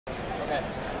Okay.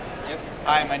 Yep.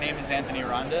 Hi, my name is Anthony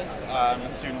Ronda. I'm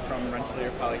a student from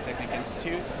Rensselaer Polytechnic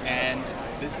Institute, and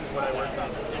this is what I worked on.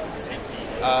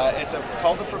 It's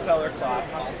called a propeller clock.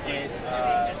 It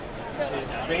is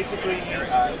basically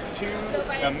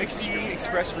a Mixie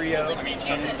Express Rio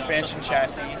expansion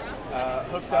chassis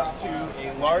hooked up to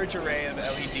a large array of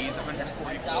LEDs,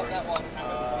 144.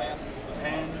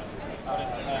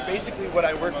 Basically what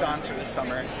I worked on for this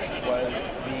summer was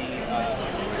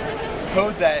the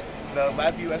code that the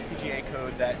LabVIEW FPGA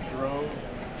code that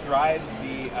drives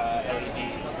the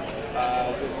LEDs.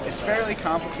 It's fairly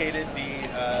complicated. The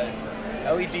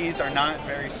LEDs are not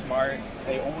very smart.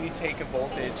 They only take a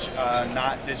voltage,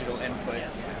 not digital input.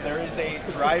 There is a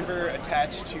driver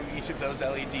attached to each of those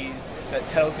LEDs that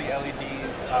tells the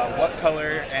LEDs what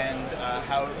color and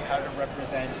how to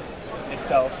represent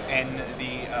itself in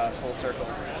the full circle.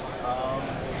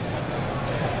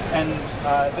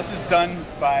 This is done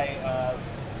by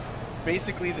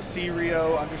basically the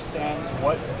C-Rio understands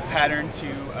what pattern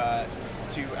to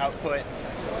output,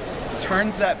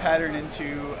 turns that pattern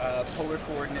into a polar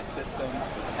coordinate system,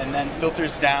 and then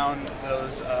filters down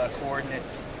those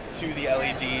coordinates to the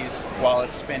LEDs while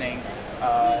it's spinning.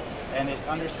 And it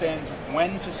understands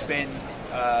when to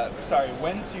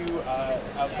when to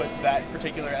output that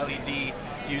particular LED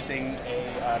using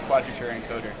a quadrature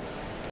encoder.